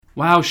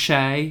Wow,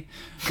 Shay,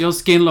 your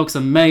skin looks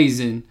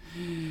amazing.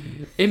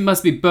 It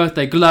must be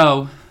birthday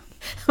glow.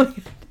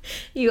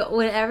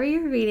 Whenever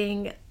you're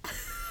reading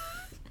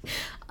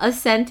a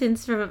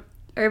sentence from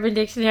Urban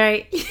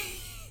Dictionary,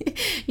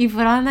 you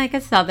put on like a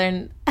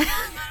Southern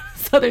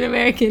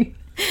American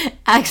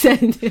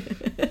accent.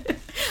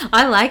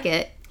 I like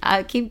it.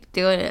 I keep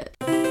doing it.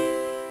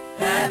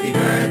 Happy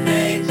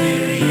birthday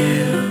to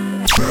you.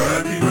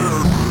 Happy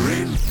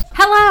birthday.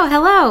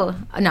 Hello.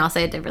 No, I'll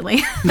say it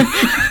differently.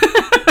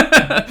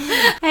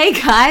 Hey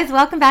guys,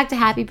 welcome back to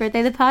Happy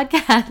Birthday, the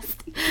podcast.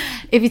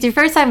 If it's your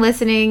first time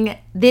listening,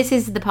 this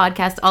is the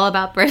podcast all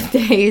about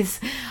birthdays.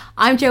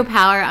 I'm Joe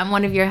Power. I'm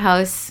one of your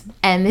hosts,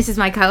 and this is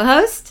my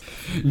co-host,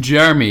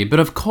 Jeremy. But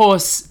of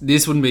course,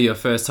 this wouldn't be your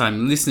first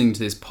time listening to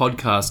this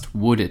podcast,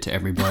 would it,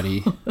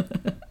 everybody?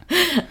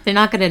 They're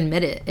not going to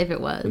admit it if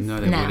it was. No,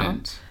 they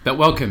wouldn't. But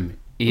welcome,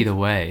 either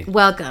way.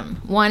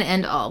 Welcome, one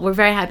and all. We're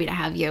very happy to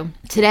have you.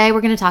 Today,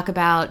 we're going to talk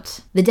about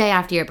the day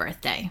after your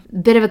birthday.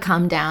 Bit of a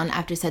come down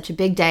after such a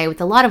big day with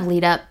a lot of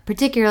lead up,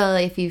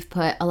 particularly if you've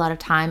put a lot of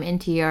time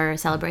into your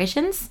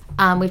celebrations.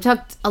 We've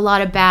talked a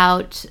lot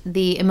about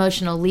the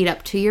emotional lead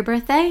up to your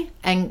birthday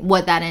and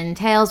what that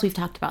entails. We've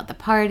talked about the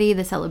party,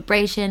 the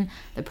celebration,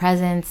 the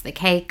presents, the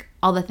cake,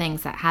 all the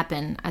things that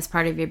happen as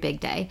part of your big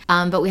day.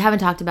 But we haven't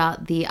talked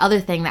about the other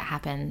thing that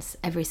happens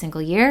every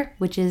single year,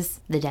 which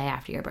is the day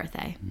after your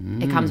birthday.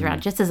 It comes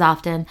around just as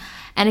often,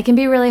 and it can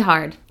be really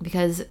hard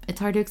because it's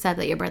hard to accept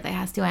that your birthday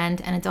has to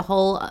end, and it's a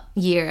whole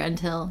year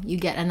until you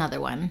get another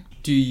one.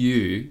 Do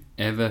you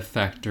ever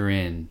factor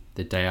in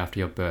the day after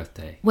your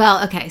birthday?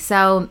 Well, okay,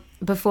 so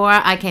before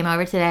I came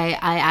over today,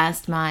 I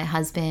asked my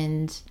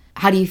husband,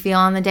 how do you feel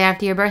on the day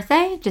after your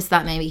birthday? Just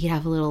thought maybe he'd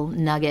have a little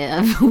nugget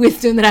of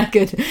wisdom that I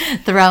could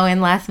throw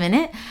in last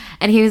minute.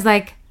 And he was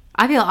like,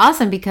 I feel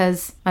awesome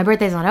because my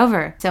birthday's not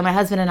over. So my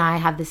husband and I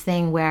have this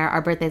thing where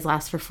our birthdays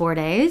last for 4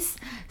 days.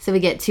 So we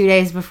get 2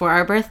 days before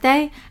our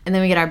birthday, and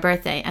then we get our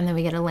birthday, and then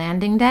we get a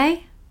landing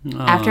day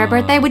after our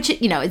birthday, which,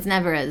 you know, it's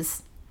never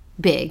as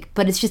big,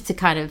 but it's just to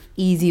kind of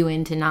ease you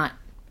into not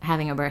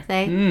having a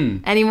birthday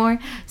anymore.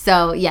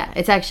 So yeah,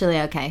 it's actually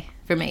okay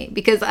for me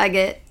because I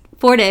get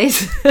 4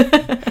 days.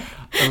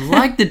 I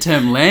like the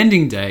term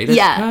landing day.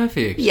 That's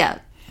perfect. Yeah.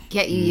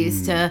 Get you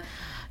used to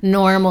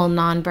normal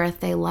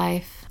non-birthday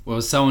life. Well,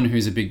 as someone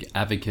who's a big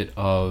advocate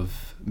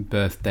of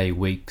birthday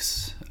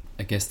weeks,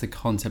 I guess the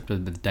concept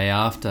of the day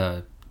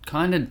after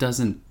kind of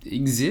doesn't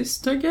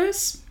exist, I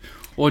guess?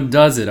 Or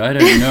does it? I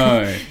don't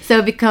know. So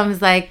it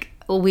becomes like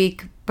a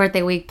week,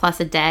 birthday week plus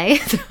a day.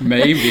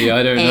 Maybe,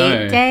 I don't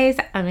know. 8 days,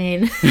 I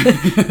mean,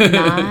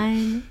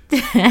 9,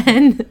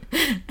 10.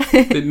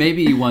 But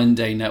maybe one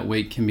day in that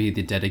week can be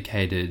the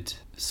dedicated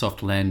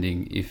soft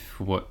landing, if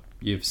what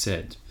you've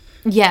said.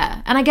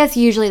 Yeah, and I guess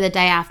usually the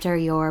day after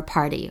your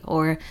party,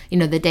 or, you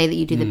know, the day that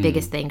you do the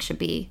biggest thing should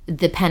be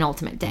the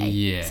penultimate day.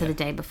 Yeah. So the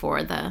day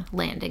before the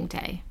landing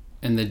day.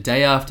 And the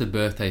day after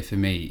birthday for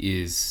me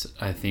is,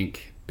 I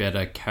think,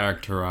 better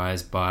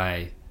characterized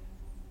by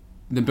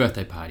the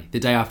birthday party. The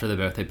day after the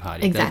birthday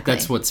party. Exactly.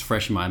 That's what's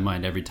fresh in my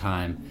mind every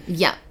time.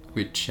 Yeah.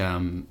 Which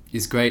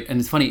is great.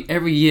 And it's funny,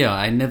 every year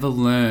I never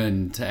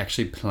learn to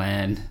actually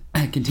plan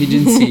a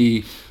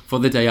contingency for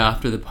the day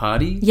after the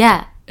party.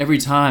 Yeah. Every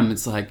time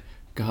it's like,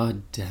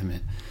 God damn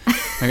it.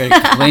 I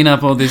gotta clean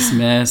up all this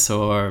mess,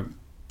 or,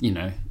 you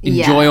know,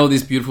 enjoy all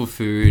this beautiful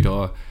food.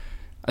 Or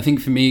I think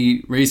for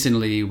me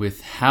recently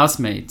with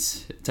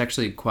housemates, it's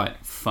actually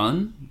quite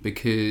fun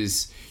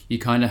because you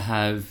kind of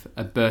have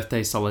a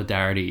birthday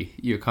solidarity.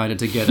 You're kind of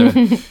together.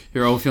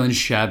 You're all feeling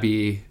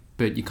shabby,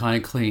 but you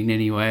kind of clean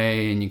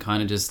anyway, and you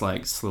kind of just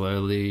like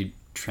slowly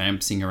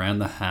trampsing around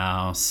the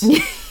house.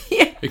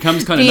 Yeah. It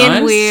comes kind of Being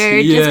nice.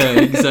 weird. Yeah,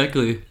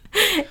 exactly.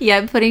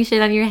 Yeah, putting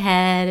shit on your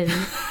head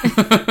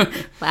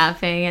and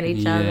laughing at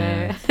each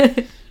other.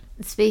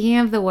 Speaking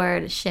of the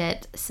word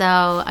shit, so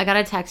I got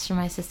a text from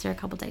my sister a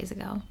couple days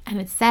ago, and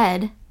it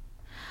said,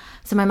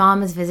 so my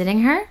mom is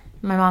visiting her.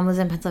 My mom lives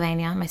in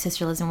Pennsylvania. My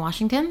sister lives in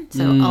Washington,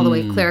 so all the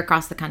way clear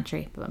across the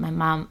country. But my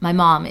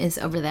mom is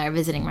over there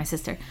visiting my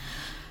sister.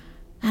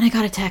 And I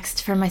got a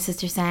text from my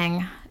sister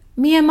saying,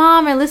 me and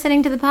Mom are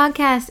listening to the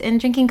podcast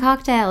and drinking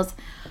cocktails.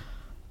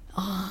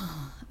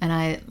 Oh,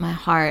 and my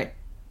heart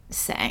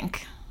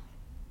sank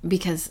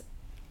because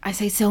I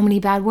say so many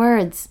bad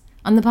words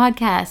on the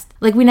podcast.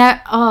 Like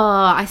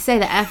I say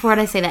the F word,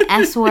 I say the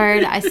S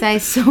word, I say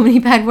so many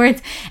bad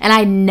words, and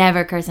I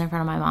never curse in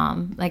front of my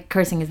mom. Like,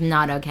 cursing is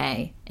not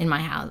okay in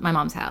my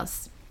mom's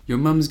house. Your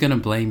mum's gonna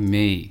blame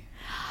me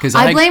because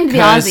I blamed the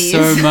Aussies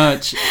so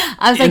much.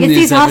 I was like, it's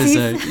these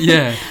episode. Aussies.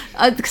 Yeah,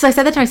 because I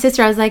said that to my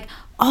sister. I was like,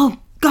 oh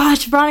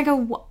gosh, Veronica,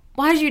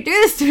 why did you do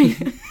this to me?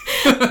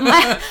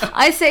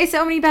 I say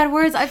so many bad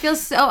words. I feel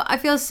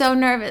so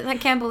nervous. I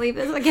can't believe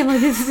this. I can't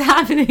believe this is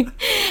happening.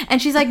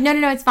 And she's like,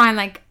 no, it's fine.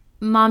 Like,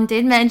 Mom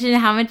did mention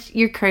how much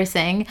you're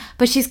cursing,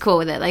 but she's cool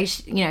with it. Like,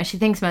 she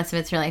thinks most of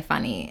it's really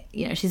funny.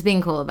 You know, she's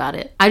being cool about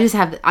it. I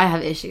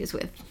have issues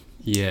with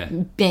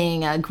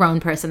being a grown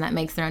person that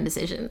makes their own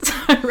decisions.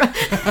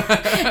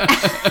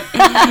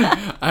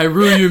 I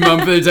ruined you,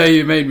 Mum, for the day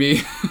you made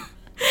me.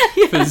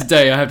 For this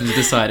day, I have to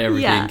decide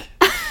everything.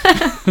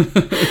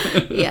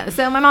 Yeah,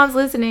 so my mom's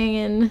listening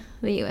in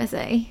the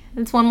USA.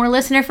 It's one more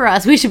listener for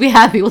us. We should be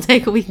happy. We'll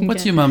take what we can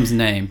What's get. your mum's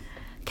name?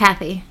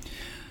 Kathy.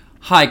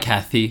 Hi,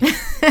 Kathy.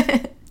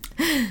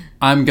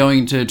 I'm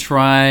going to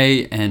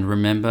try and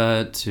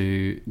remember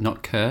to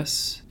not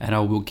curse, and I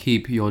will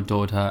keep your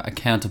daughter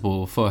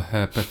accountable for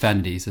her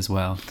profanities as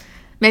well.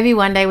 Maybe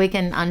one day we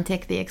can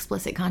untick the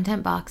explicit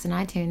content box in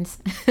iTunes.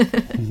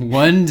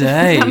 One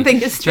day. Something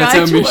to That's strive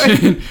our towards.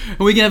 mission.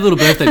 We can have a little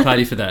birthday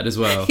party for that as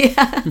well.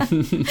 Yeah.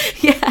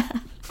 Yeah.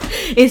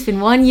 It's been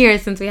 1 year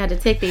since we had to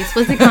tick the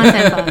explicit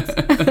content box.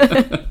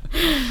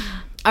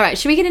 All right,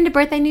 should we get into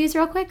birthday news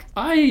real quick?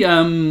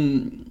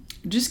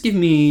 Just give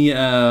me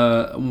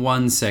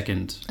 1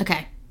 second.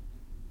 Okay.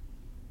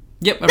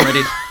 Yep, I'm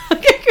ready.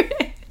 Okay,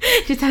 great.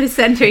 Just how to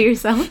center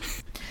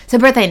yourself. So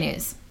birthday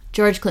news.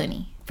 George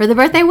Clooney. For the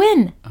birthday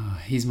win. Oh,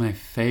 he's my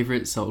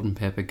favorite salt and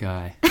pepper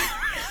guy.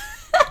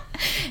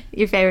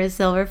 Your favorite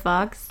silver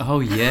fox?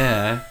 Oh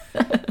yeah,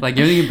 like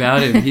everything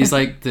about him. He's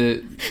like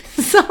the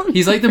So-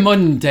 he's like the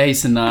modern day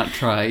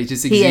Sinatra. He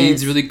just He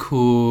exudes is. really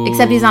cool.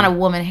 Except he's not a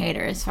woman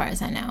hater, as far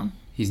as I know.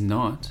 He's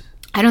not.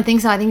 I don't think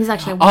so. I think he's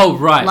actually a Oh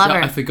woman right,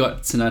 lover. I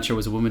forgot Sinatra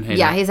was a woman hater.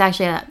 Yeah, he's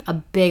actually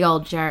a big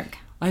old jerk.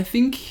 I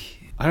think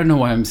I don't know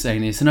why I'm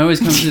saying this, and I always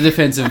come to the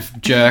defense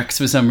of jerks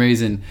for some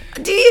reason.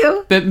 Do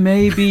you? But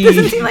maybe.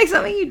 Doesn't seem like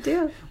something you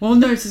do. Well,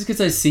 no, it's just because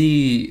I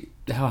see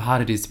how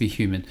hard it is to be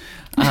human.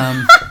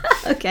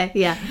 Okay,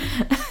 yeah.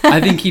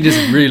 I think he just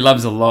really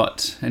loves a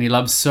lot, and he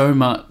loves so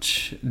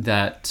much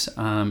that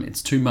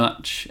it's too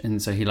much, and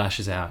so he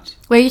lashes out.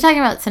 Wait, are you talking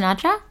about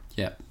Sinatra?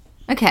 Yeah,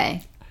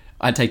 Okay.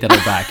 I take that all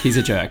back. He's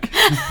a jerk.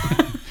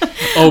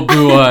 Oh,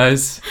 blue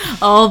eyes.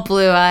 Old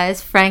Blue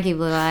Eyes, Frankie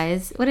Blue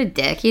Eyes. What a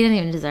dick. He didn't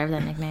even deserve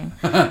that nickname.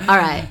 All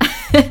right.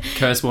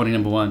 Curse warning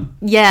number 1.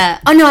 Yeah.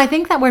 Oh, no, I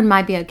think that word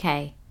might be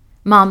okay.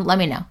 Mom, let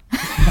me know.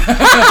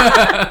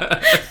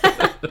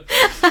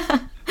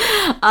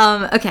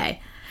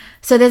 Okay.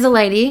 So there's a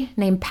lady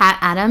named Pat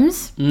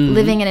Adams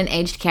living in an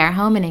aged care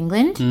home in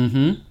England.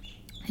 Mm-hmm.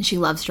 And she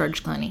loves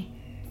George Clooney.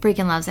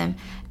 Freaking loves him.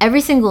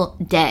 Every single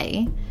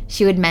day,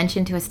 she would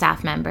mention to a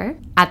staff member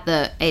at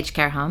the aged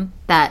care home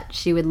that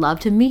she would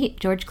love to meet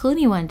George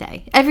Clooney one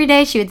day. Every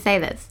day she would say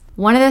this.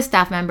 One of those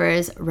staff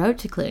members wrote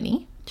to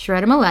Clooney. She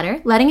wrote him a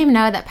letter letting him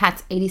know that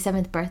Pat's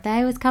 87th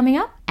birthday was coming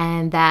up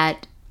and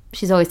that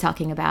she's always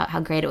talking about how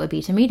great it would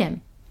be to meet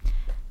him.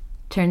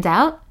 Turns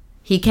out,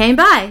 he came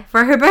by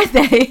for her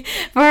birthday,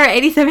 for her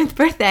 87th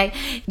birthday.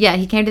 Yeah,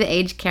 he came to the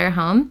aged care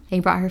home. He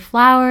brought her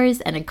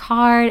flowers and a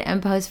card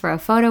and posed for a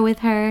photo with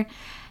her.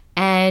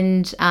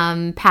 And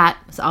Pat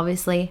was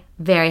obviously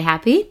very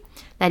happy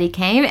that he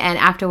came. And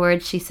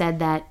afterwards, she said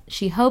that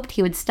she hoped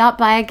he would stop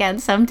by again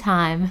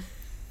sometime.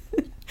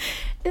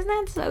 Isn't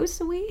that so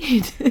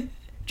sweet?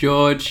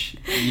 George,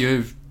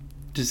 you've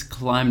just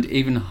climbed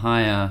even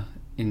higher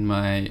in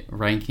my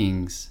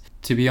rankings.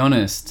 To be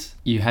honest,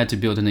 you had to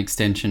build an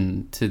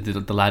extension to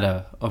the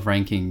ladder of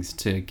rankings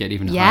to get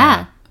even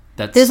higher.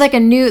 There's like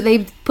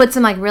they put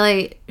some like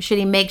really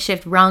shitty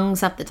makeshift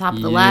rungs up the top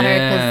of the ladder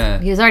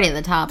because he was already at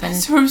the top. And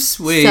so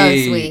sweet. So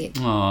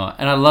sweet. Aw,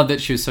 and I love that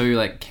she was so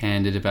like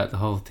candid about the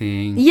whole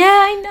thing. Yeah,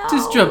 I know.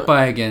 Just drop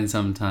by again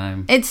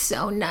sometime. It's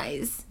so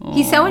nice.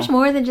 He's so much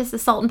more than just a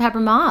salt and pepper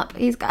mop.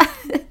 He's got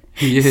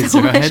He is,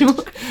 so right? much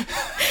more,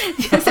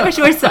 he has so much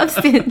more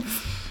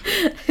substance.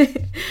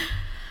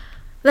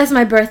 That's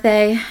my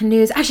birthday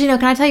news. Actually, no,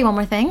 can I tell you one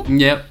more thing?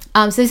 Yep.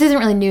 So this isn't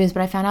really news,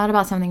 but I found out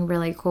about something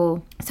really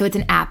cool. So it's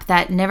an app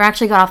that never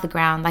actually got off the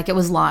ground. Like, it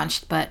was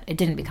launched, but it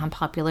didn't become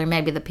popular.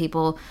 Maybe the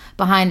people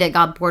behind it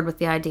got bored with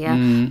the idea.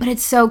 But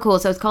it's so cool.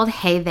 So it's called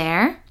Hey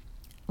There,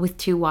 with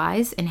 2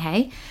 Y's in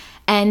Hey.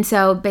 And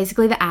so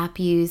basically the app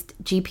used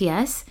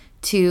GPS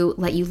to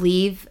let you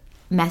leave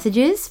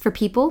messages for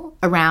people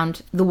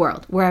around the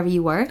world, wherever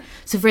you were.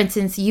 So for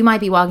instance, you might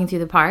be walking through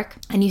the park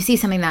and you see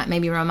something that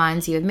maybe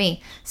reminds you of me.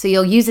 So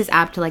you'll use this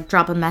app to like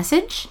drop a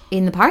message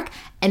in the park.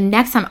 And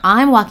next time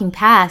I'm walking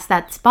past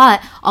that spot,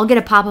 I'll get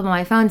a pop-up on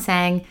my phone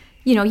saying,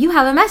 you know, you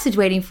have a message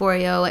waiting for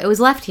you. It was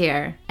left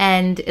here.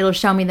 And it'll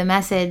show me the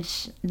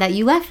message that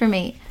you left for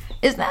me.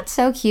 Isn't that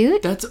so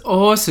cute? That's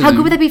awesome. How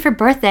good would that be for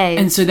birthdays?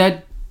 And so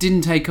that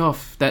didn't take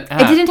off, that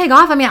app. It didn't take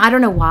off. I mean, I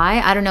don't know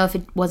why. I don't know if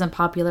it wasn't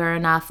popular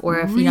enough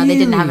or if, you know, they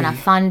didn't have enough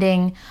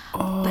funding.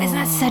 But isn't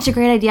that such a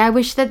great idea? I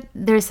wish that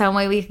there's some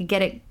way we could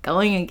get it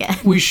going again.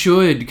 We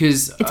should,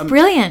 because It's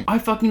brilliant. I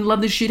fucking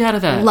love the shit out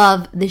of that.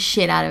 Love the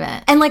shit out of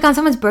it. And like on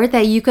someone's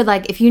birthday, you could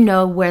like, if you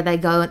know where they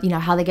go, you know,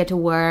 how they get to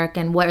work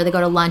and where they go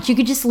to lunch, you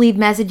could just leave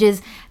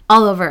messages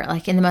all over,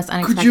 like in the most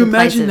unexpected Could you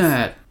imagine places.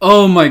 that?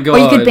 Oh my god. Or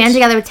you could band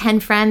together with 10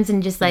 friends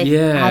and just like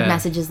Yeah. have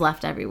messages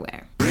left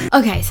everywhere.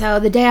 Okay, so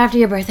the day after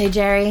your birthday,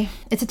 Jerry,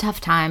 it's a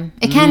tough time.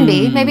 It can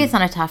be. Maybe it's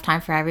not a tough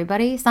time for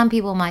everybody. Some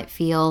people might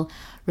feel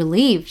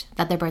relieved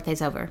that their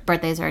birthday's over.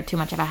 Birthdays are too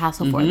much of a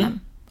hassle for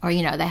them. Or,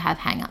 you know, they have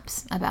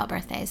hang-ups about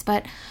birthdays.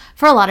 But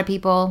for a lot of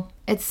people,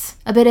 it's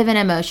a bit of an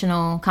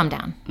emotional come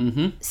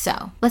down.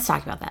 So let's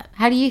talk about that.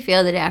 How do you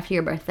feel the day after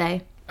your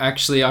birthday?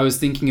 Actually, I was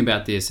thinking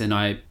about this and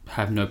I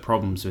have no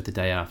problems with the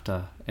day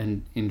after.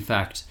 And in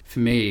fact, for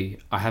me,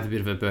 I have a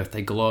bit of a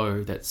birthday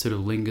glow that sort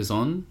of lingers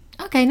on.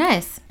 Okay,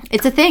 nice.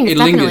 It's a thing. It's It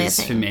definitely lingers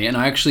a thing. for me, and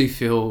I actually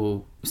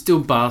feel still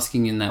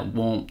basking in that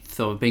warmth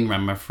of being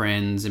around my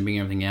friends and being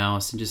everything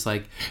else, and just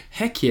like,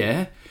 heck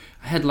yeah,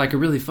 I had like a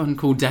really fun,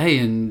 cool day,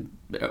 and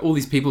all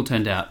these people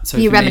turned out. So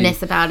You for me-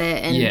 reminisce about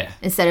it and Yeah.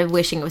 instead of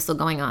wishing it was still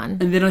going on.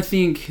 And then I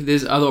think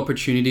there's other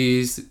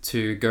opportunities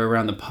to go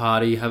around the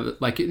party. Have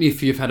like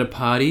if you've had a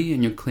party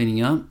and you're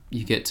cleaning up,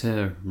 you get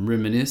to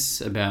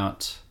reminisce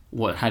about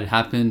what had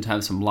happened,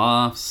 have some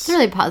laughs. It's a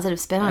really positive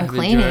spin on have a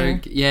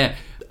cleaning. joke. Yeah,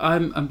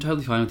 I'm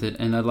totally fine with it,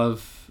 and I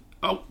love.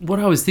 Oh, what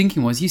I was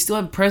thinking was you still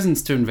have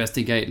presents to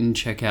investigate and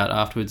check out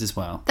afterwards as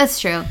well. That's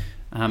true.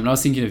 And I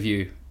was thinking of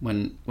you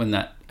when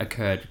that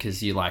occurred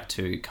because you like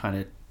to kind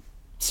of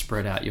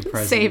spread out your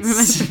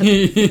presents. Savor my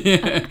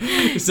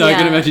Yeah. So I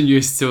can Yeah. imagine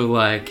you're still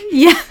like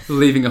Yeah.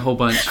 leaving a whole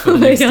bunch for the Oh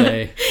my next God.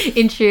 day.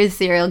 In true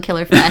serial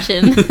killer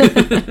fashion.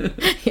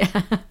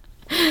 Yeah.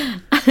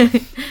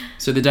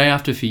 So the day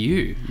after for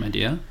you, my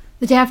dear.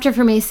 The day after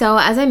for me, so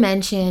as I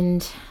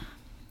mentioned,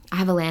 I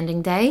have a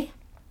landing day.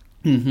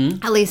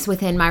 Mm-hmm. At least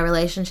within my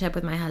relationship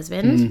with my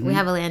husband. We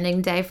have a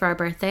landing day for our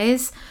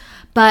birthdays.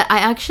 But I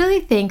actually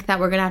think that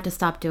we're going to have to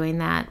stop doing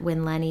that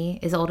when Lenny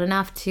is old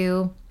enough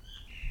to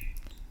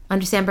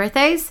understand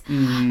birthdays.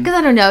 Because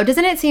I don't know,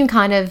 doesn't it seem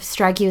kind of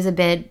strike you as a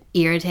bit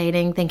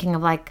irritating thinking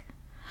of like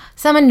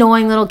some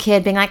annoying little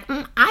kid being like,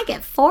 I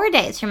get 4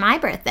 days for my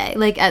birthday,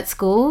 like at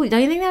school?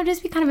 Don't you think that would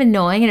just be kind of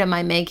annoying and it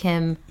might make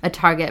him a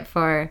target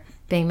for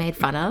being made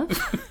fun of?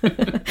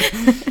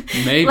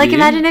 Maybe. Like,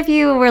 imagine if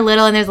you were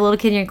little and there's a little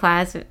kid in your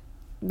class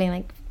being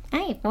like,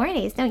 hey, 4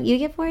 days, don't you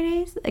get 4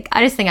 days? Like,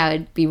 I just think I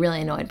would be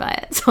really annoyed by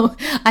it. So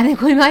I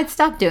think we might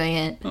stop doing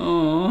it.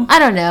 Aw. I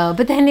don't know,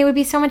 but then it would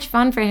be so much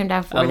fun for him to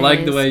have 4 I days.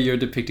 like the way you're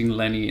depicting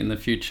Lenny in the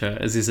future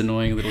as this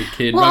annoying little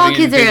kid. Well, all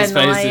rubbing it in kids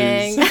are people's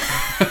annoying.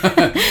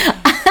 faces.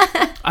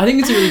 I think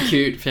it's a really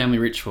cute family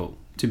ritual,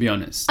 to be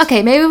honest.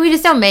 Okay, maybe we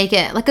just don't make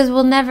it, like, because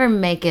we'll never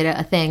make it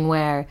a thing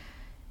where,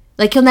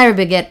 like, he'll never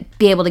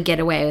be able to get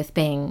away with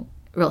being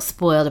real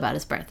spoiled about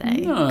his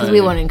birthday. Because we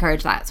No. won't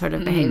encourage that sort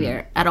of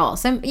behavior at all.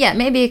 So, yeah,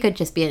 maybe it could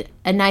just be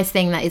a nice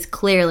thing that is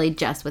clearly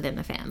just within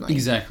the family.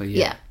 Exactly, yeah.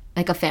 Yeah,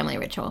 like a family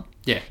ritual.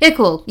 Yeah. Yeah,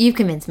 cool. You've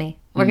convinced me.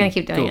 We're going to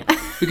keep doing Cool.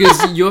 it.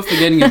 Because you're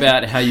forgetting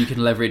about how you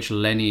can leverage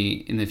Lenny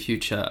in the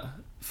future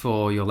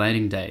for your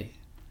landing day.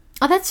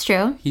 Oh, that's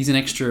true. He's an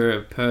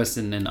extra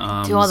person and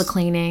arms. Do all the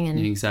cleaning and...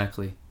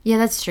 Exactly. Yeah,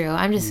 that's true.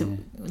 I'm just,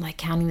 like,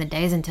 counting the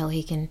days until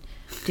he can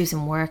do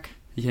some work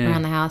Yeah.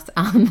 around the house.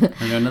 I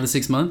know, another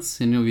 6 months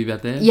and you'll be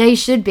about there. Yeah, he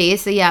should be.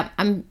 So yeah,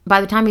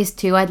 by the time he's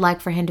 2, I'd like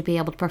for him to be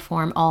able to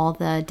perform all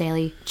the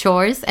daily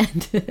chores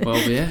and Well,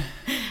 yeah.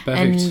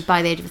 Perfect. and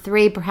by the age of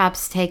 3,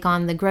 perhaps take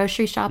on the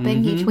grocery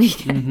shopping each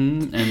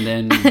weekend. And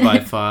then by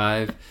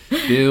 5,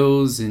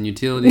 bills and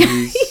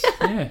utilities.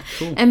 Yeah,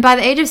 cool. And by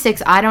the age of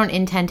 6, I don't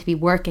intend to be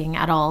working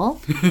at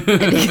all.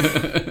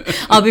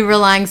 I'll be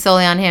relying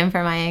solely on him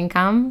for my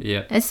income.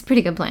 Yeah. It's a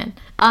pretty good plan.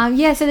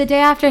 Yeah, so the day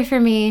after for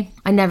me,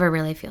 I never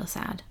really feel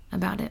sad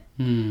about it.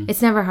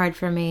 It's never hard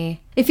for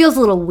me. It feels a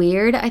little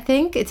weird, I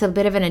think. It's a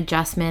bit of an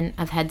adjustment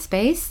of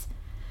headspace.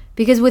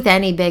 Because with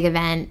any big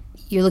event,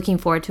 you're looking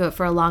forward to it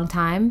for a long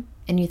time.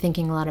 And you're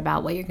thinking a lot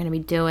about what you're going to be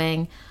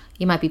doing.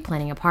 You might be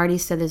planning a party,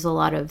 so there's a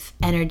lot of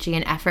energy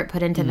and effort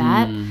put into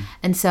that.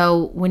 And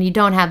so when you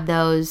don't have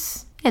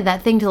those,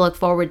 that thing to look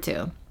forward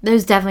to,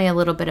 there's definitely a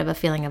little bit of a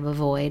feeling of a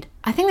void.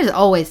 I think there's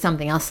always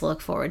something else to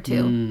look forward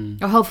to,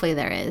 or hopefully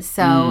there is.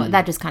 So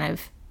that just kind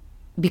of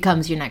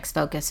becomes your next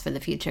focus for the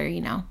future,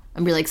 you know.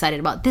 I'm really excited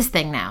about this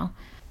thing now.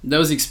 That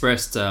was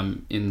expressed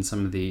in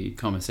some of the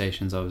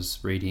conversations I was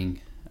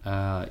reading.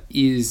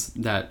 Is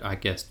that, I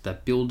guess,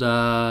 that build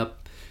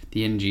up,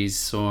 the energy's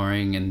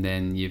soaring, and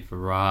then you've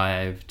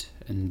arrived,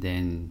 and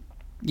then,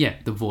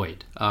 the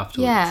void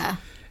afterwards. Yeah.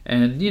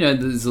 And, you know,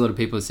 there's a lot of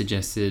people that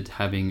suggested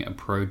having a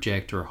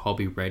project or a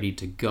hobby ready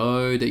to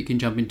go that you can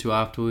jump into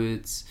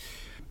afterwards.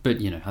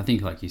 But, you know, I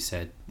think, like you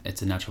said,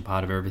 it's a natural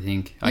part of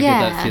everything. I get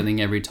that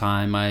feeling every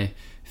time I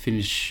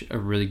finish a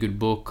really good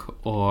book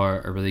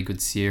or a really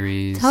good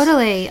series.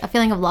 Totally. A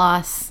feeling of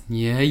loss.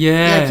 Yeah.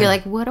 You're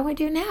like, what do I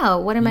do now?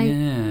 What am I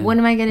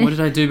going to... What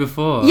did I do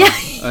before? Yeah.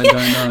 I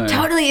don't know.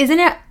 Totally. Isn't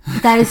it?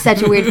 That is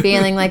such a weird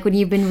feeling. Like when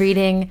you've been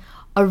reading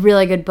a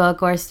really good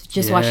book or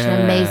just watched an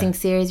amazing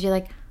series, you're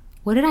like,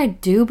 what did I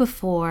do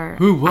before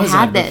Who was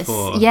I had I this?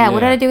 before? Yeah,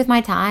 what did Yeah. I do with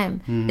my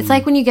time? It's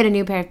like when you get a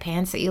new pair of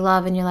pants that you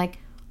love and you're like,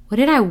 what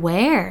did I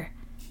wear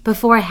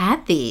before I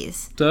had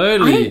these?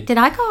 Totally. Did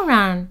I go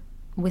around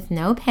with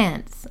no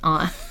pants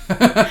on?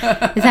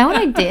 Is that what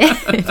I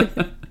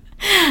did?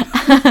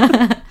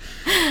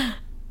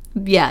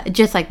 Yeah,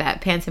 just like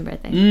that, pants and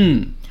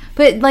birthday.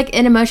 But like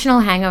an emotional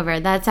hangover,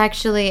 that's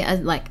actually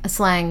a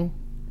slang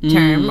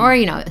term or,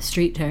 you know, a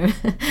street term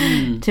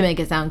to make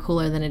it sound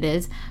cooler than it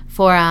is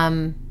for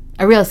a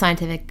real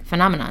scientific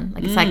phenomenon,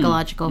 like a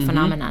psychological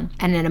phenomenon.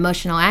 And an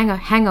emotional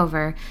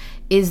hangover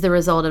is the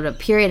result of a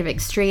period of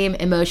extreme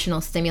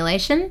emotional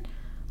stimulation,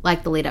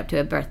 like the lead up to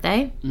a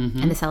birthday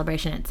and the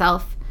celebration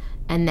itself,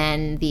 and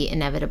then the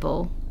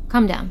inevitable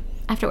come down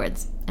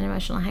afterwards, an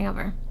emotional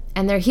hangover.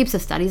 And there are heaps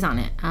of studies on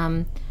it.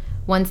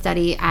 One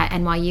study at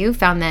NYU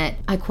found that,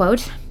 I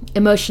quote,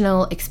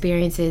 emotional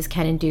experiences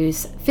can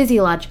induce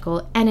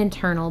physiological and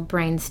internal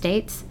brain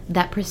states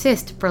that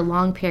persist for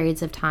long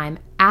periods of time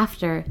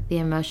after the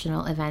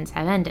emotional events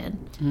have ended.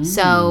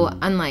 So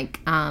unlike,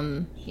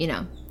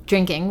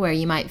 drinking, where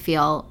you might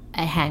feel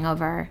a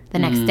hangover the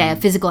next day, a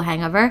physical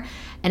hangover,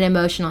 an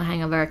emotional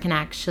hangover can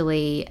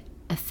actually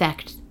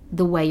affect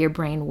the way your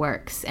brain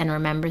works and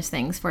remembers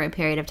things for a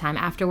period of time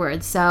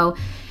afterwards. So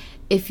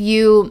if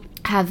you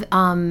have,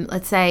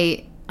 let's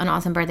say, an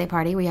awesome birthday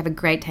party where you have a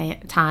great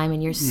time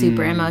and you're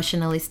super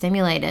emotionally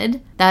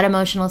stimulated, that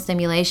emotional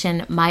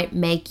stimulation might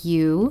make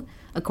you,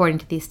 according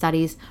to these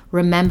studies,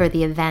 remember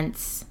the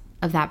events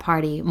of that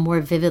party more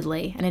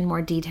vividly and in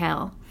more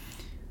detail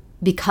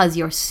because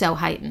you're so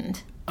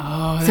heightened.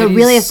 Oh, so it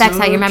really affects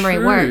how your memory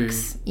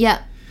works.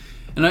 Yep.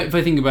 And if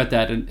I think about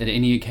that at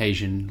any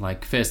occasion,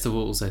 like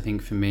festivals, I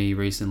think for me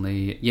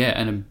recently,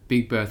 and a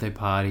big birthday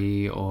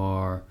party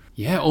or,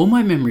 all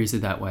my memories are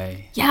that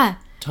way. Yeah.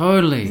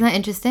 Totally. Isn't that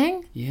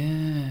interesting?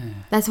 Yeah.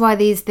 That's why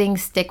these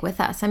things stick with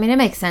us. I mean, it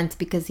makes sense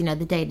because,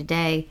 the day to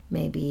day,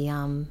 maybe,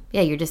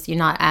 you're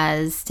not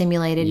as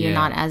stimulated, you're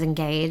not as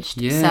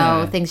engaged.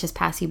 So things just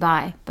pass you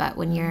by. But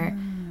when you're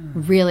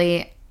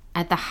really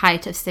at the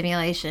height of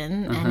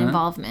stimulation and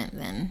involvement,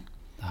 then...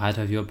 the height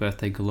of your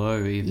birthday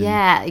glow, even.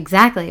 Yeah,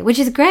 exactly. Which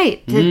is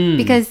great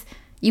because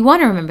you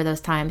want to remember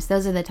those times.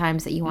 Those are the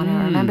times that you want to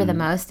remember the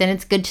most. And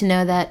it's good to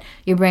know that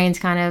your brain's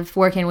kind of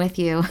working with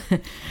you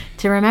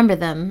to remember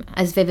them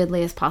as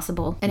vividly as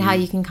possible. And how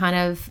you can kind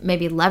of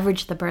maybe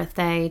leverage the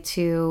birthday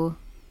to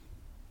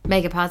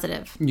make it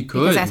positive. You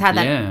could. Because that's had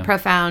that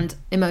profound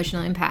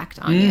emotional impact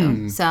on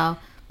you. So...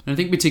 And I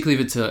think particularly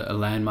if it's a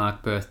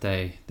landmark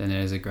birthday, then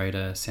there's a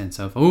greater sense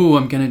of,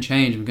 I'm going to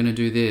change, I'm going to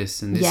do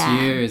this. And this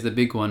year is the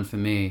big one for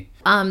me.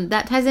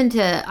 That ties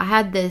into, I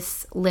had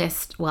this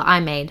list. Well,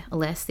 I made a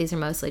list. These are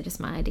mostly just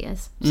my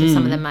ideas. So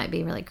some of them might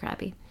be really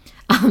crappy.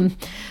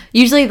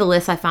 Usually the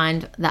lists I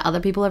find that other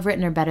people have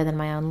written are better than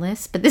my own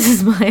list. But this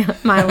is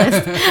my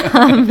list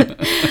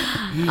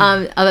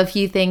of a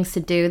few things to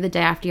do the day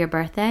after your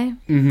birthday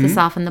to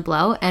soften the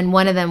blow. And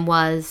one of them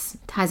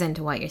ties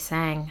into what you're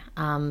saying.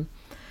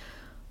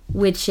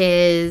 Which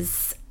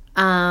is,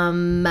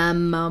 hang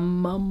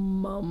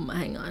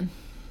on.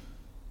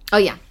 Oh,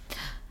 yeah.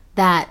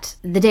 That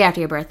the day after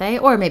your birthday,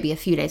 or maybe a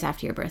few days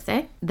after your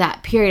birthday,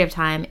 that period of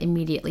time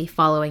immediately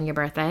following your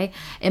birthday,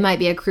 it might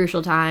be a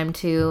crucial time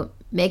to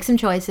make some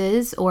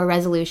choices or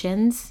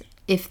resolutions,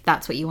 if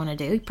that's what you want to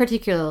do,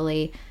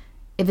 particularly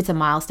if it's a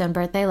milestone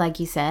birthday,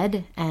 like you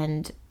said,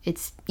 and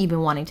it's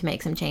even wanting to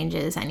make some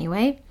changes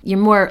anyway, you're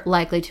more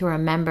likely to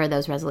remember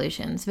those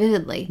resolutions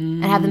vividly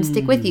and have them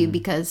stick with you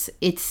because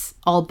it's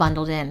all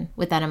bundled in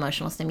with that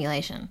emotional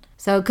stimulation.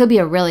 So it could be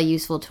a really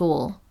useful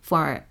tool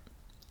for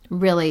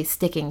really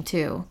sticking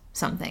to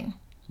something.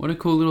 What a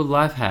cool little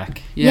life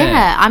hack.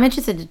 Yeah, I'm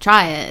interested to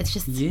try it. It's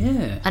just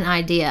an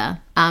idea.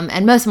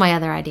 And most of my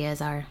other ideas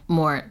are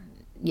more...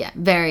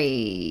 they're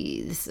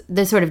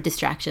sort of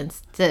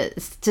distractions to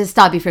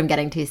stop you from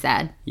getting too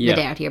sad the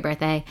day after your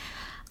birthday.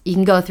 You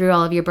can go through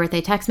all of your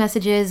birthday text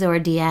messages or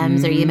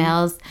DMs or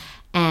emails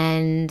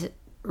and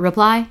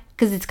reply,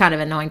 because it's kind of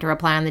annoying to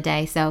reply on the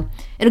day. So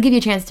it'll give you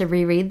a chance to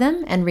reread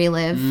them and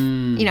relive,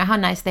 how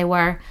nice they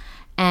were.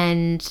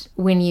 And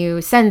when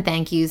you send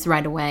thank yous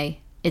right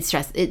away, it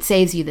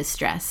saves you the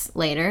stress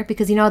later,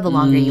 because the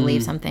longer you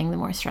leave something, the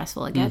more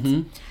stressful it gets.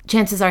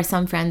 Chances are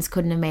some friends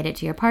couldn't have made it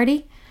to your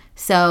party.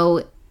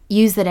 So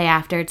use the day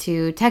after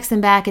to text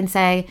them back and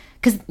say,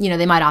 because,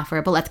 they might offer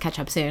it, but let's catch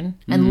up soon,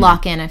 and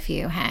lock in a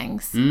few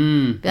hangs.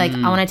 Be like,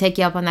 I want to take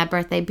you up on that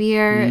birthday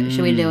beer.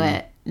 Should we do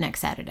it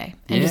next Saturday?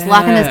 And just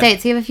lock in those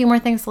dates. So you have a few more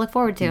things to look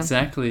forward to.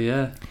 Exactly,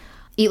 yeah.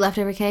 Eat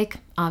leftover cake,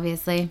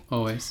 obviously.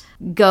 Always.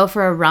 Go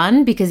for a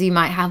run, because you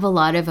might have a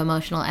lot of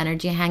emotional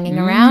energy hanging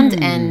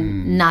around,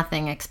 and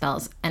nothing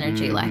expels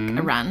energy like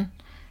a run.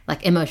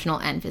 Like emotional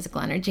and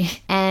physical energy.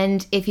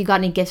 And if you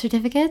got any gift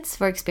certificates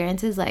for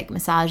experiences like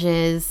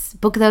massages,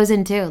 book those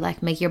in too.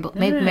 Like make your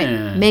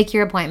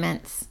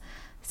appointments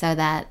so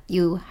that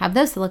you have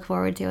those to look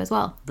forward to as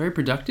well. Very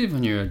productive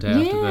on your day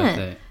after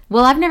birthday.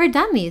 Well, I've never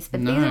done these,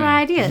 but these are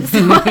my ideas. So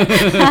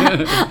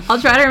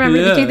I'll try to remember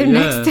to do them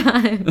next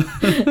time.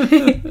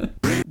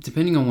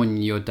 Depending on when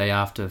your day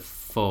after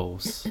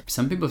falls,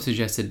 some people have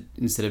suggested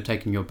instead of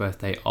taking your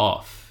birthday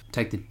off,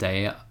 take the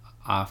day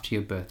after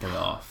your birthday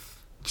off.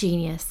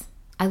 Genius.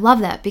 I love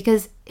that,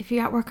 because if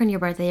you're at work on your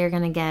birthday, you're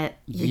going to get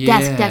your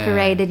desk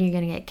decorated, you're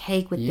going to get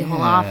cake with the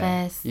whole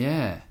office.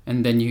 Yeah.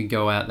 And then you can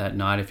go out that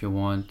night if you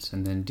want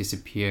and then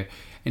disappear.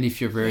 And if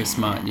you're very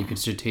smart, you can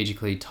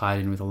strategically tie it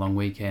in with a long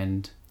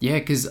weekend. Yeah,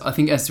 because I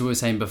think, as we were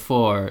saying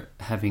before,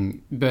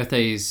 having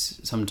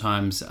birthdays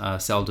sometimes are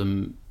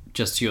seldom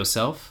just to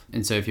yourself.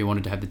 And so if you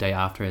wanted to have the day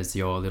after as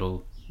your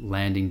little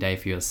landing day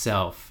for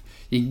yourself,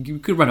 you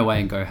could run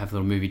away and go have a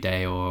little movie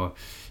day, or,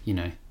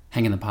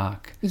 hang in the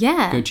park.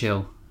 Yeah. Go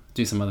chill.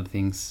 Do some other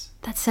things.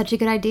 That's such a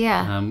good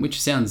idea. Which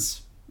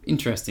sounds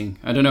Interesting.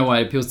 I don't know why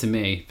it appeals to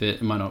me, but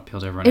it might not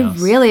appeal to everyone It else.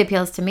 really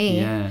appeals to me.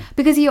 Yeah.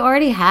 Because you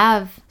already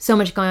have so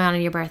much going on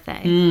your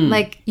birthday.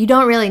 Like, you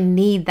don't really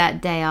need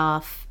that day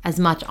off as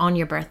much on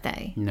your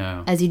birthday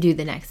No. as you do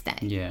the next day.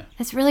 Yeah.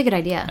 That's a really good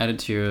idea. Add it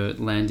to your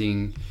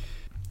landing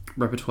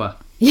repertoire.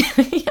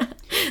 Yeah.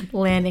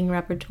 Landing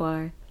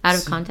repertoire. Out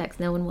of context,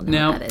 no one will know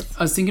Now, what that is.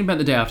 I was thinking about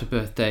the day after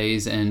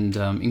birthdays, and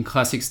in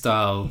classic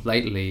style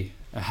lately,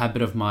 a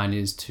habit of mine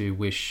is to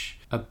wish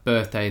a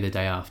birthday the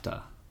day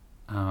after.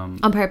 On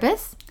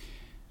purpose?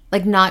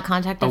 Like, not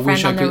contact a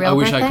friend on their real I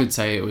wish birthday? I could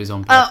say it was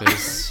on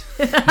purpose.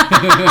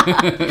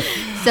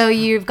 So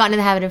you've gotten in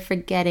the habit of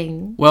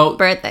forgetting Well,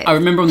 birthdays. I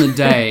remember on the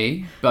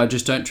day, but I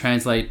just don't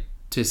translate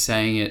to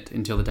saying it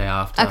until the day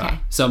after. Okay.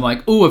 So I'm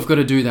like, oh, I've got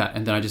to do that.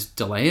 And then I just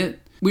delay it,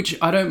 which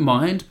I don't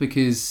mind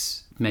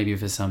because maybe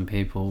for some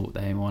people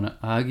they want to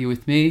argue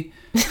with me.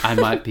 I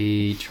might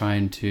be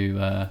trying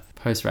to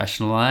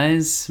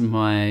post-rationalize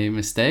my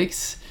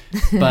mistakes.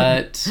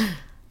 But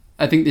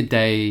I think the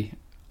day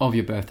of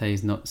your birthday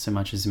is not so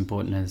much as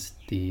important as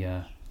the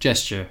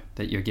gesture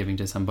that you're giving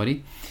to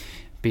somebody,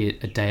 be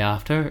it a day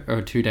after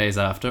or 2 days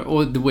after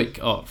or the week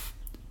of,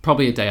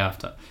 probably a day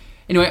after.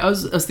 Anyway, I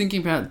was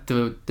thinking about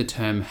the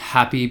term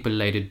happy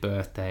belated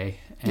birthday,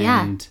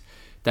 and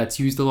that's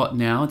used a lot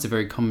now. It's a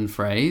very common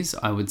phrase,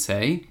 I would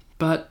say,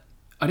 but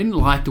I didn't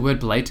like the word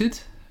belated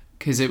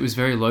because it was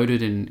very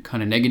loaded and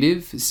kind of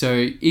negative.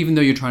 So even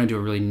though you're trying to do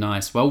a really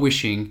nice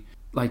well-wishing,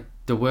 like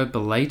the word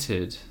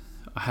belated,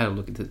 I had to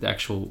look at the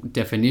actual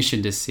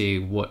definition to see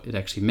what it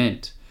actually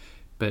meant.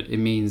 But it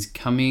means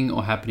coming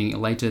or happening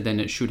later than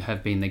it should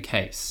have been the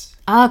case.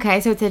 Oh,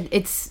 okay, so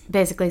it's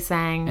basically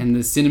saying... And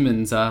the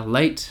synonyms are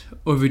late,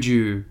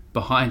 overdue,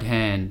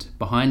 behindhand,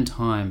 behind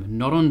time,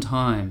 not on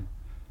time,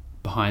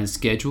 behind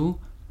schedule,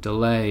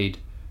 delayed,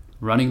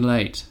 running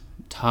late,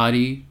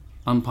 tardy,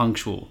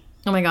 unpunctual.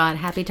 Oh my God,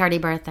 happy tardy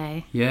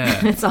birthday.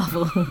 Yeah. It's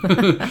awful.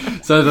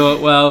 So I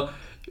thought, well,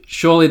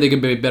 surely there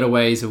could be better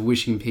ways of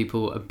wishing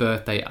people a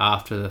birthday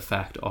after the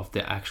fact of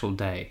the actual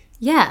day.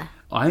 Yeah.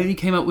 I only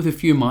came up with a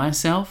few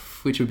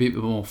myself, which were a bit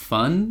more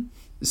fun.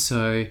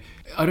 So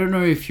I don't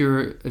know if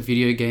you're a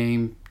video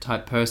game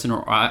type person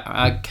or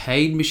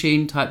arcade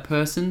machine type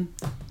person.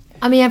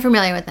 I mean, I'm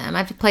familiar with them.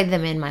 I've played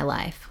them in my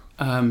life.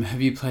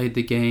 Have you played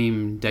the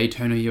game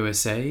Daytona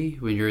USA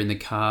when you're in the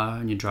car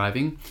and you're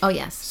driving? Oh,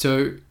 yes.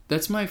 So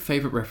that's my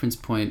favorite reference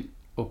point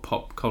or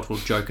pop cultural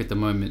joke at the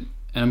moment.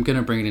 And I'm going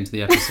to bring it into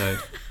the episode.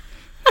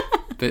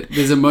 But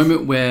there's a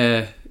moment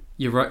where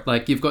you're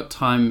like, you've got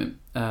time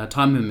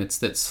limits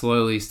that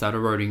slowly start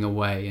eroding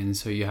away, and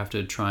so you have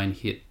to try and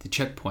hit the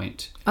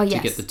checkpoint to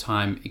get the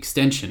time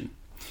extension.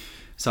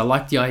 So I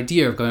like the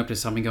idea of going up to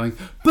somebody going,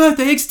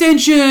 birthday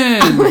extension!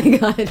 Oh my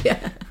God,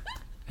 yeah.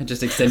 And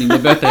just extending their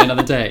birthday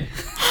another day.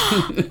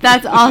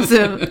 That's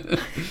awesome.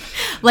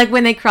 Like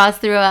when they cross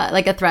through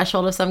a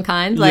threshold of some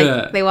kind,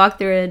 like they walk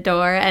through a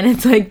door and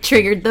it's like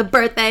triggered the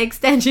birthday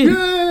extension.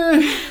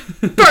 Yay!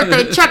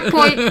 Birthday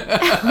checkpoint.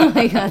 Oh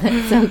my God,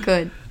 that's so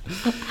good.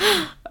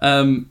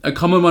 A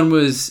common one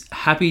was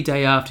happy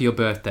day after your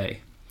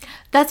birthday.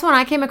 That's one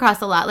I came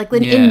across a lot, like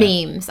in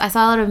memes. I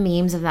saw a lot of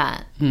memes of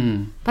that.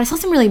 But I saw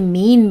some really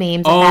mean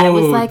memes of that. It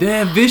was like,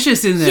 they're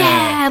vicious in there.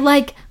 Yeah,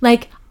 like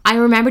I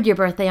remembered your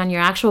birthday on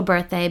your actual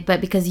birthday,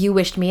 but because you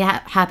wished me a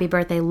happy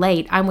birthday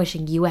late, I'm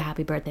wishing you a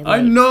happy birthday late.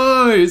 I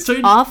know. It's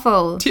so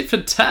awful. Tit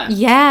for tat.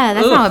 Yeah,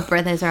 that's not what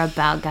birthdays are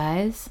about,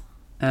 guys.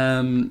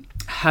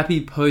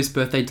 Happy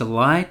post-birthday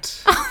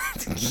delight. Oh,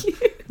 that's cute.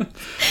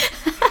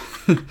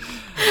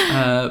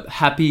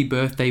 Happy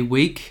birthday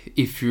week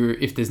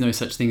if there's no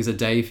such thing as a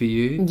day for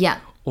you. Yeah.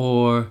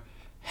 Or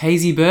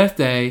hazy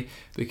birthday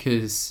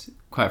because,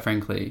 quite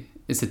frankly,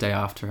 it's the day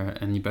after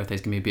and your birthday's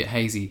going to be a bit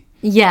hazy.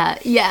 Yeah,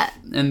 yeah.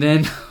 And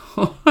then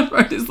I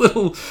wrote this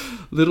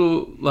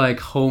little like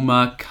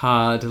Hallmark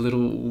card, a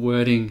little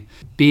wording.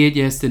 Be it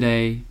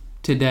yesterday,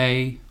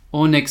 today,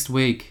 or next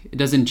week, it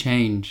doesn't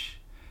change.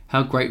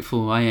 How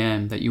grateful I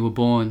am that you were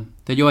born,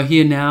 that you are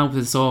here now with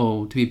us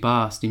all to be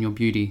basked in your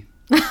beauty.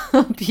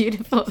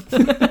 Beautiful.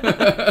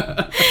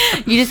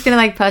 You're just gonna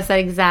like post that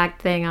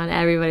exact thing on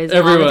everybody's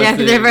wall the day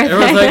after their birthday.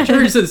 Everyone's like,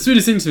 Drew said the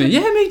sweetest thing to me.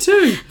 Yeah, me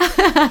too.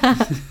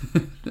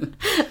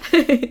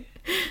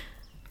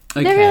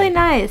 Okay. They're really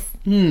nice.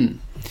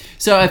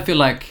 So I feel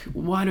like,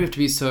 why do we have to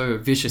be so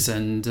vicious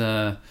and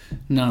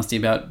nasty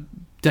about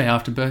day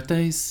after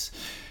birthdays?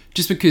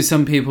 Just because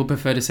some people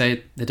prefer to say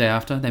it the day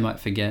after, they might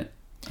forget.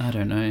 I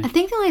don't know. I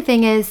think the only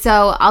thing is,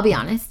 so I'll be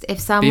honest, if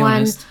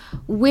someone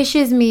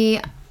wishes me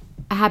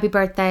a happy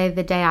birthday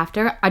the day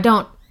after, I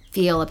don't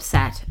feel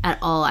upset at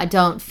all. I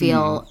don't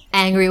feel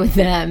angry with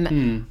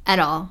them at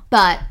all.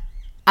 But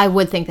I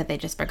would think that they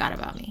just forgot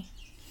about me.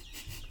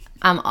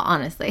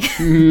 Honestly.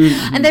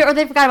 And they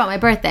forgot about my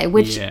birthday,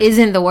 which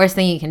isn't the worst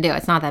thing you can do.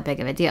 It's not that big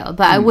of a deal.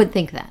 But I would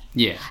think that.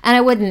 Yeah. And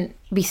I wouldn't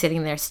be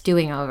sitting there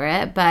stewing over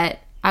it, but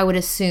I would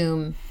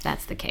assume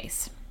that's the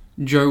case.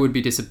 Joe would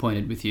be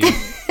disappointed with you.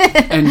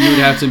 And you would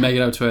have to make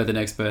it up to her the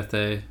next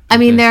birthday. I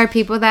mean, there are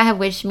people that have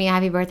wished me a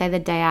happy birthday the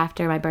day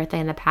after my birthday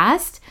in the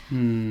past.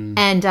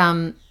 And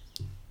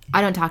I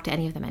don't talk to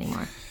any of them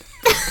anymore.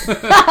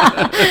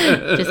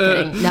 Just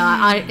kidding.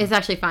 No, it's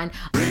actually fine.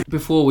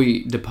 Before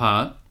we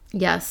depart,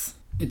 Yes.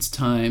 it's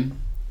time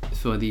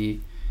for the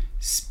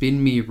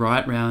spin me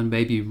right round,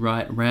 baby,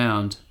 right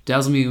round.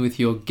 Dazzle me with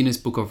your Guinness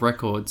Book of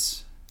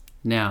Records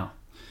now.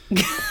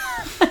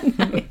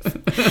 Nice.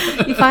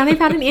 You finally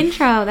found an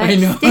intro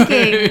that's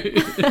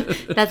sticking.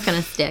 That's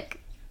gonna stick.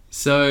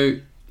 So,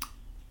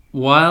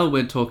 while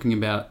we're talking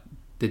about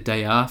the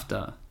day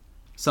after,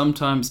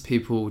 sometimes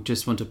people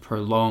just want to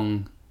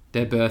prolong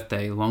their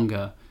birthday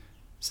longer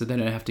so they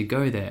don't have to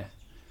go there.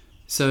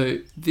 So,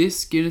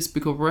 this Guinness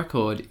Book of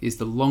Record is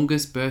the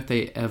longest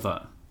birthday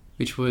ever,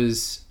 which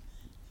was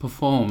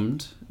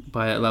performed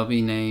by a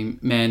lovely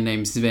man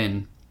named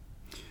Sven,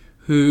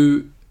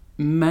 who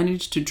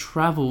managed to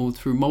travel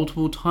through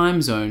multiple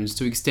time zones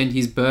to extend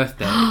his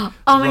birthday. Oh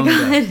my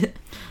God.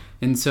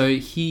 And so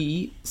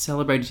he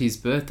celebrated his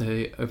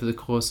birthday over the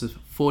course of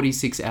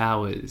 46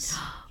 hours.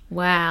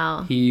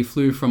 Wow. He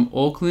flew from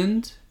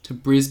Auckland to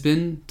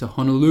Brisbane to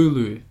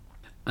Honolulu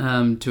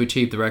to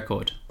achieve the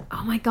record.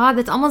 Oh my God,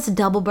 that's almost a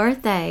double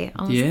birthday.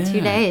 Almost 2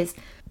 days.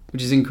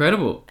 Which is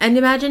incredible. And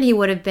imagine he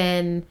would have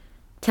been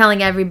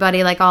telling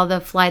everybody, like all the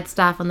flight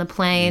staff on the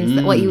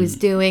planes, what he was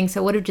doing.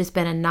 So it would have just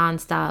been a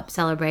nonstop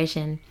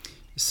celebration.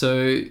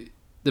 So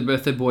the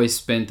birthday boy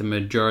spent the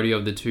majority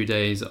of the 2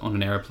 days on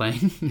an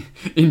airplane,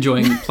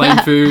 enjoying plain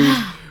food,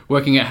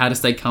 working out how to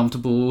stay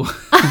comfortable,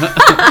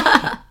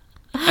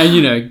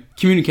 and,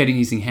 communicating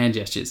using hand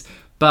gestures.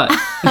 But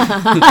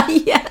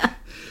Yeah.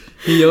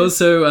 he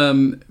also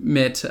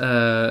met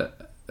a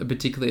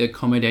particularly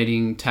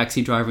accommodating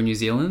taxi driver in New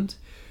Zealand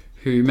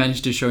who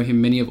managed to show him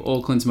many of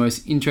Auckland's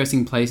most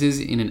interesting places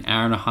in an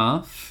hour and a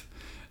half.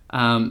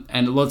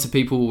 And lots of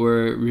people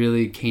were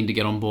really keen to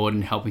get on board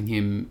and helping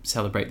him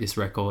celebrate this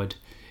record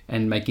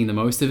and making the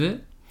most of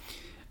it.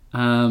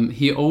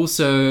 He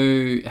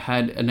also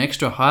had an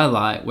extra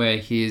highlight where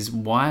his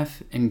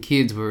wife and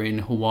kids were in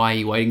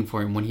Hawaii waiting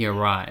for him when he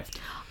arrived.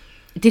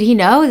 Did he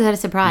know? Is that a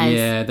surprise?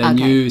 Yeah, they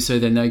knew, so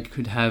then they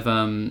could have,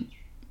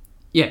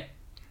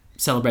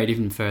 celebrate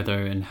even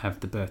further and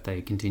have the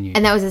birthday continue.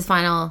 And that was his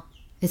final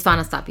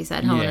stop, you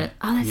said. Yeah.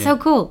 Oh, that's so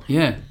cool.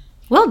 Yeah.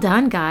 Well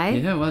done, guy.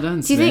 Yeah, well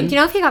done, Do you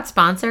know if he got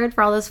sponsored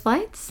for all those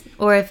flights?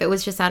 Or if it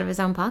was just out of his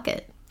own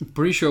pocket?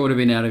 Pretty sure it would have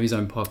been out of his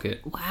own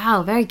pocket.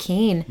 Wow, very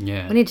keen.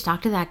 Yeah. We need to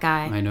talk to that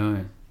guy. I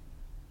know.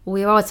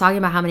 We were always talking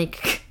about how many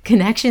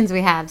connections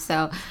we have,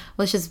 so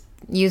let's just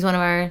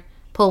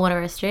pull one of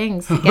our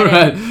strings. Get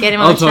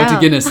him on I'll the show. talk to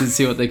Guinness and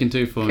see what they can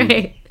do for me.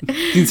 Great.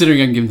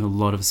 Considering I can give them a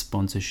lot of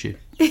sponsorship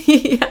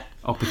Yeah.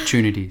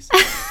 opportunities.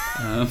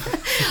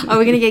 Are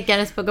we going to get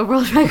Guinness Book of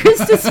World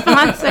Records to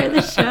sponsor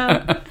the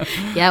show?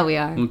 Yeah, we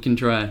are. We can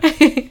try.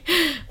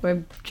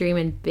 We're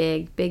dreaming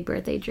big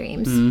birthday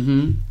dreams.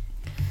 Mm-hmm.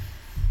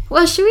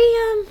 Well, should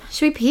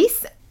we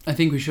peace? I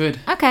think we should.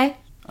 Okay.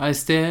 I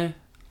stare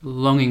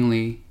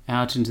longingly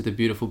out into the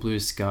beautiful blue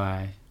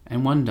sky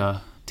and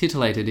wonder,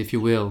 titillated if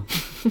you will,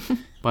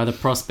 by the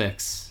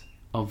prospects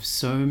of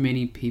so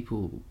many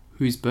people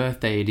whose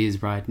birthday it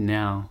is right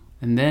now.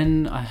 And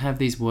then I have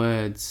these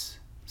words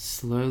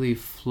slowly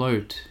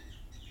float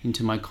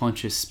into my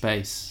conscious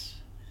space.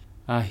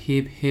 A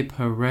hip hip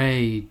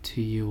hooray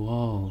to you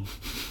all.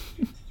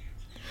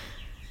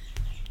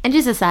 And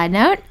just a side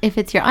note, if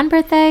it's your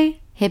unbirthday,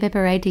 hip hip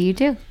hooray to you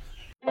too.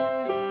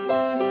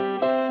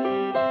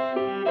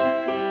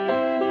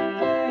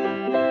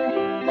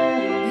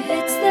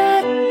 It's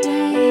that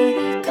day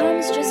that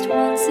comes just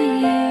once a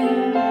year.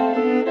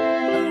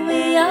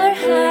 We are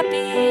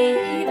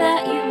happy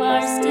that you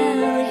are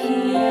still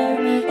here.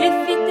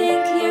 If you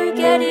think you're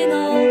getting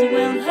old,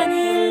 well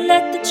honey,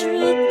 let the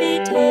truth be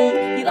told.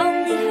 You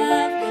only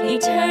have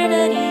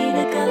eternity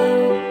to go.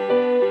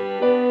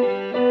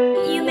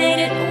 You made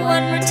it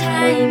one more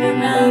time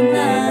around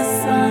the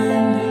sun.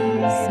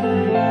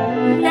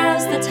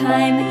 Now's the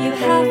time you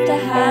have to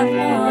have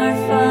more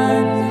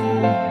fun.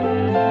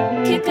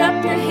 Kick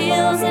up your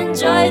heels,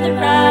 enjoy the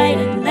ride,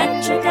 and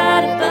let your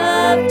God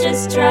above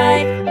just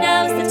drive.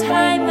 Now's the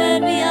time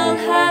when we all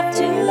have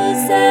to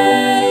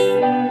say,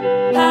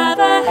 have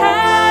a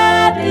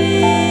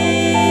happy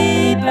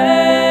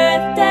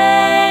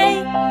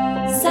birthday.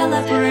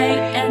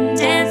 Celebrate and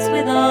dance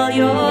with all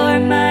your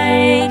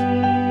might.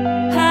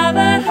 Have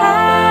a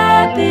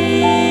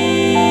happy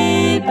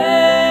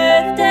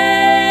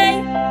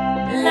birthday.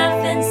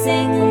 Laugh and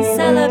sing and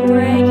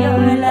celebrate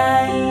your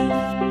life.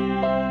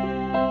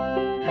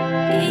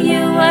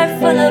 You are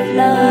full of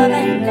love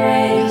and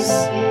grace.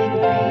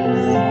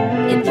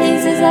 It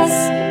pleases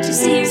us to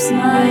see your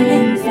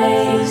smiling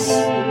face,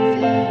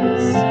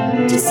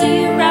 to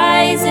see you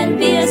rise and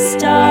be a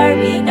star.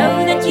 We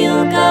know that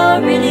you'll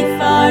go really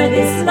far.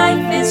 This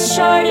life is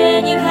short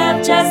and you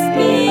have just